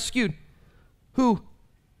been rescued.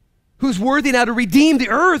 Who's worthy now to redeem the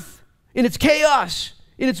earth in its chaos,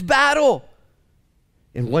 in its battle?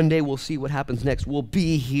 And one day we'll see what happens next. We'll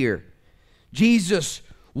be here. Jesus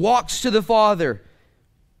walks to the Father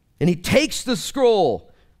and he takes the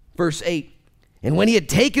scroll. Verse 8. And when he had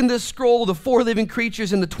taken the scroll, the 4 living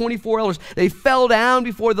creatures and the 24 elders, they fell down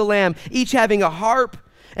before the Lamb, each having a harp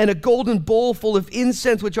and a golden bowl full of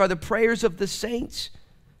incense, which are the prayers of the saints.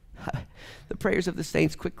 The prayers of the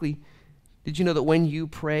saints, quickly. Did you know that when you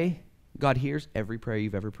pray, God hears every prayer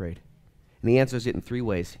you've ever prayed? And he answers it in 3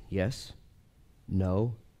 ways. Yes,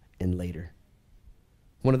 no, and later.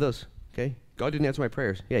 One of those, okay? God didn't answer my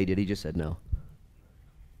prayers. Yeah, he did. He just said no.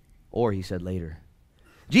 Or he said later.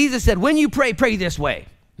 Jesus said, when you pray, pray this way.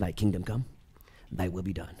 Thy kingdom come, thy will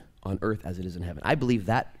be done on earth as it is in heaven. I believe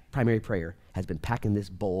that primary prayer has been packing this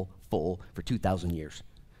bowl full for 2,000 years.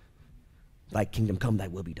 Thy kingdom come, thy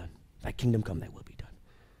will be done. Thy kingdom come, thy will be done.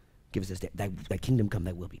 Give us this day. Thy kingdom come,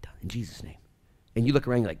 thy will be done. In Jesus' name. And you look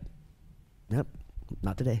around, you're like, nope,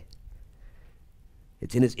 not today.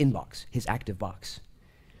 It's in his inbox, his active box.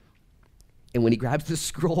 And when he grabs the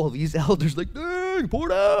scroll, these elders like, hey, pour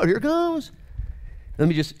it out, here it comes. Let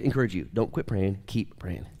me just encourage you, don't quit praying, keep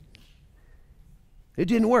praying. It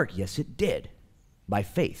didn't work. Yes, it did. By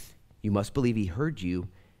faith. You must believe he heard you.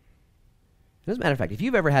 As a matter of fact, if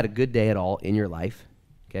you've ever had a good day at all in your life,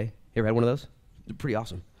 okay, you ever had one of those? They're pretty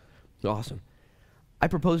awesome. They're awesome. I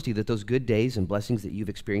propose to you that those good days and blessings that you've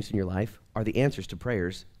experienced in your life are the answers to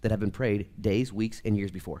prayers that have been prayed days, weeks, and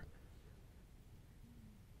years before.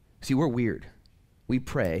 See, we're weird. We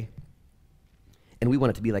pray, and we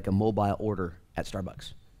want it to be like a mobile order at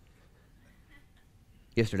Starbucks.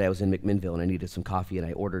 Yesterday I was in McMinnville, and I needed some coffee, and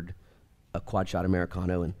I ordered a quad shot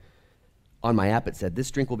Americano, and on my app it said, this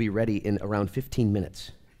drink will be ready in around 15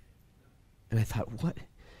 minutes. And I thought,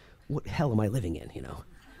 what hell am I living in, you know?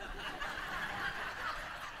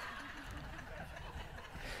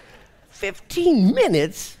 15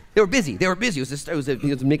 minutes? They were busy. It was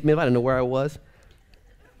McMinnville. I don't know where I was.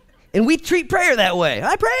 And we treat prayer that way.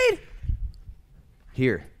 I prayed.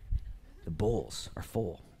 Here, the bowls are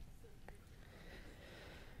full.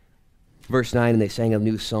 Verse 9, and they sang a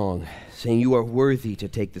new song, saying, you are worthy to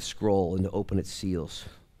take the scroll and to open its seals.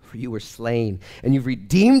 For you were slain, and you've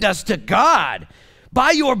redeemed us to God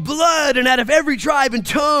by your blood and out of every tribe and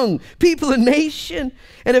tongue, people and nation,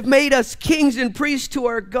 and have made us kings and priests to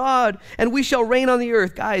our God, and we shall reign on the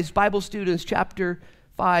earth. Guys, Bible students, chapter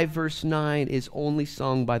 5, verse 9 is only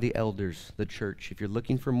sung by the elders, the church. If you're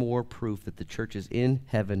looking for more proof that the church is in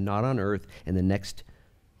heaven, not on earth, in the next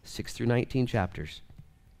 6 through 19 chapters,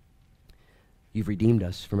 you've redeemed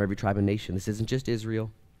us from every tribe and nation. This isn't just Israel.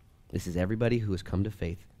 This is everybody who has come to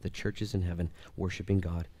faith. The church is in heaven, worshiping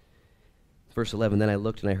God. Verse 11, then I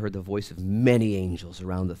looked and I heard the voice of many angels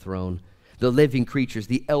around the throne, the living creatures,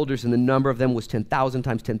 the elders, and the number of them was 10,000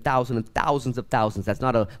 times 10,000 and thousands of thousands. That's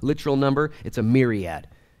not a literal number. It's a myriad.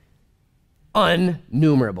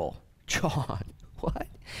 Unnumerable. John, what? I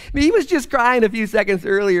mean, he was just crying a few seconds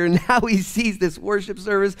earlier, and now he sees this worship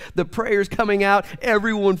service, the prayers coming out,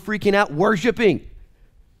 everyone freaking out, worshiping.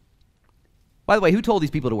 By the way, who told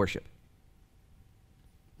these people to worship?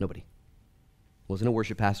 Nobody. It wasn't a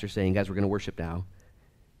worship pastor saying, guys, we're going to worship now.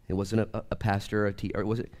 It wasn't a pastor, or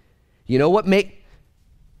was it? You know what made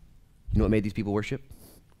these people worship?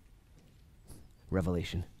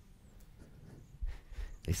 Revelation.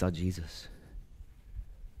 They saw Jesus.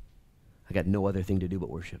 I got no other thing to do but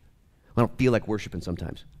worship. I don't feel like worshiping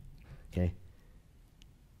sometimes, okay?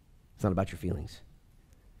 It's not about your feelings.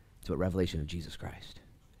 It's about revelation of Jesus Christ.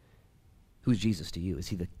 Who's Jesus to you? Is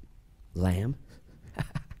he the lamb?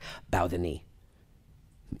 Bow the knee.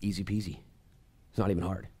 Easy peasy. It's not even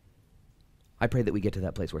hard. I pray that we get to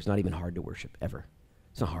that place where it's not even hard to worship, ever.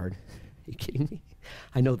 It's not hard. Are you kidding me?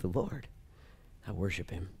 I know the Lord. I worship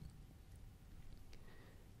him.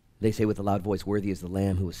 They say with a loud voice, worthy is the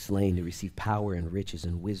Lamb who was slain to receive power and riches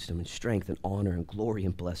and wisdom and strength and honor and glory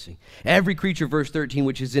and blessing. Every creature, verse 13,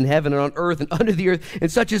 which is in heaven and on earth and under the earth,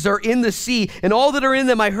 and such as are in the sea, and all that are in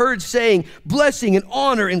them I heard saying, blessing and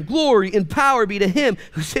honor and glory and power be to him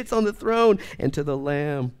who sits on the throne and to the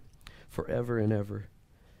Lamb forever and ever.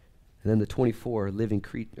 And then the 24 living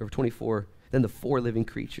creatures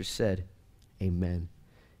said, Amen.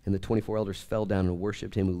 And the 24 elders fell down and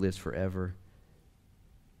worshipped him who lives forever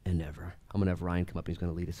and ever. I'm going to have Ryan come up and he's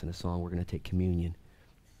going to lead us in a song. We're going to take communion.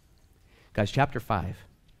 Guys, chapter 5.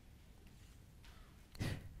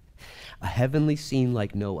 A heavenly scene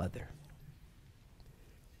like no other.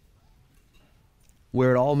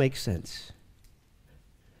 Where it all makes sense.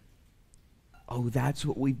 Oh, that's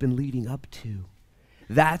what we've been leading up to.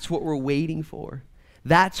 That's what we're waiting for.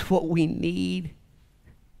 That's what we need.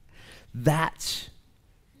 That's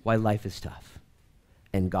why life is tough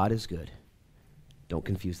and God is good. Don't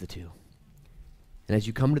confuse the two. And as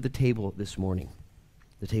you come to the table this morning,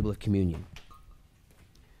 the table of communion,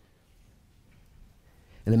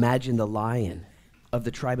 and imagine the Lion of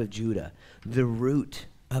the tribe of Judah, the root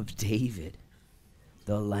of David,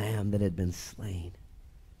 the Lamb that had been slain.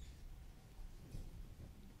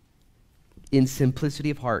 In simplicity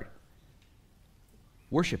of heart,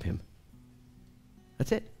 worship him.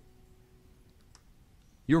 That's it.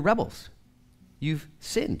 You're rebels. You've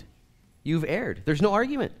sinned. You've erred. There's no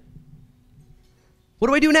argument. What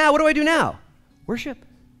do I do now? What do I do now? Worship.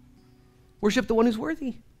 Worship the one who's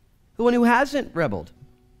worthy. the one who hasn't rebelled,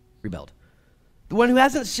 the one who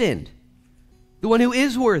hasn't sinned, the one who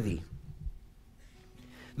is worthy,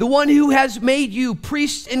 the one who has made you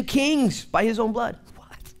priests and kings by his own blood.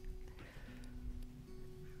 What?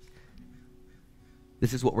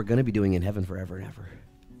 This is what we're going to be doing in heaven forever and ever.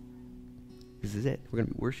 This is it. We're going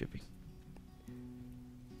to be worshiping.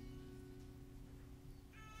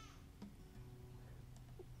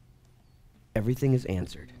 Everything is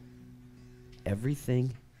answered.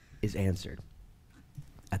 Everything is answered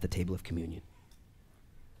at the table of communion,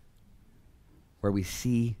 where we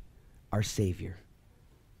see our Savior,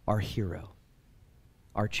 our hero,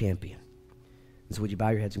 our champion. And so would you bow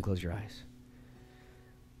your heads and close your eyes?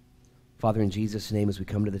 Father, in Jesus' name, as we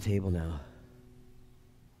come to the table now,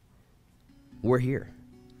 we're here.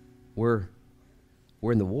 We're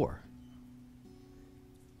in the war.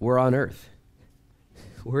 We're on earth.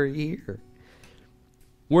 We're here.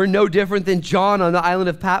 We're no different than John on the island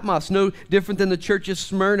of Patmos, no different than the church of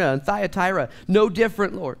Smyrna and Thyatira, no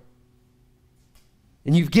different, Lord.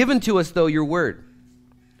 And you've given to us, though, your word,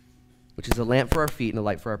 which is a lamp for our feet and a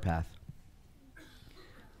light for our path,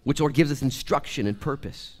 which, Lord, gives us instruction and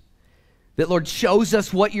purpose, that, Lord, shows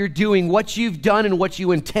us what you're doing, what you've done, and what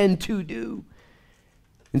you intend to do.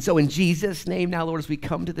 And so in Jesus' name now, Lord, as we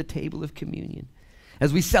come to the table of communion,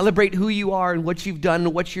 as we celebrate who you are and what you've done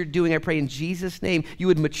and what you're doing, I pray in Jesus' name you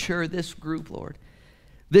would mature this group, Lord.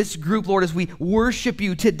 This group, Lord, as we worship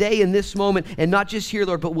you today in this moment, and not just here,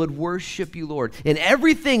 Lord, but would worship you, Lord, in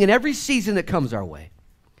everything, in every season that comes our way.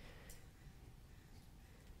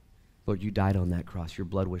 Lord, you died on that cross. Your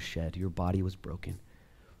blood was shed. Your body was broken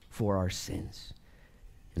for our sins.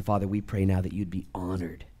 And Father, we pray now that you'd be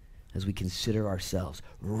honored as we consider ourselves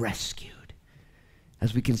rescued,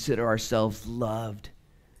 as we consider ourselves loved,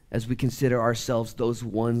 as we consider ourselves those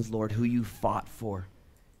ones, Lord, who you fought for.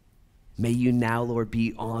 May you now, Lord,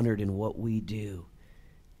 be honored in what we do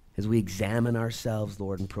as we examine ourselves,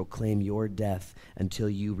 Lord, and proclaim your death until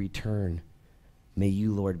you return. May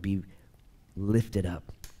you, Lord, be lifted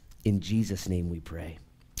up. In Jesus' name we pray.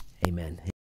 Amen.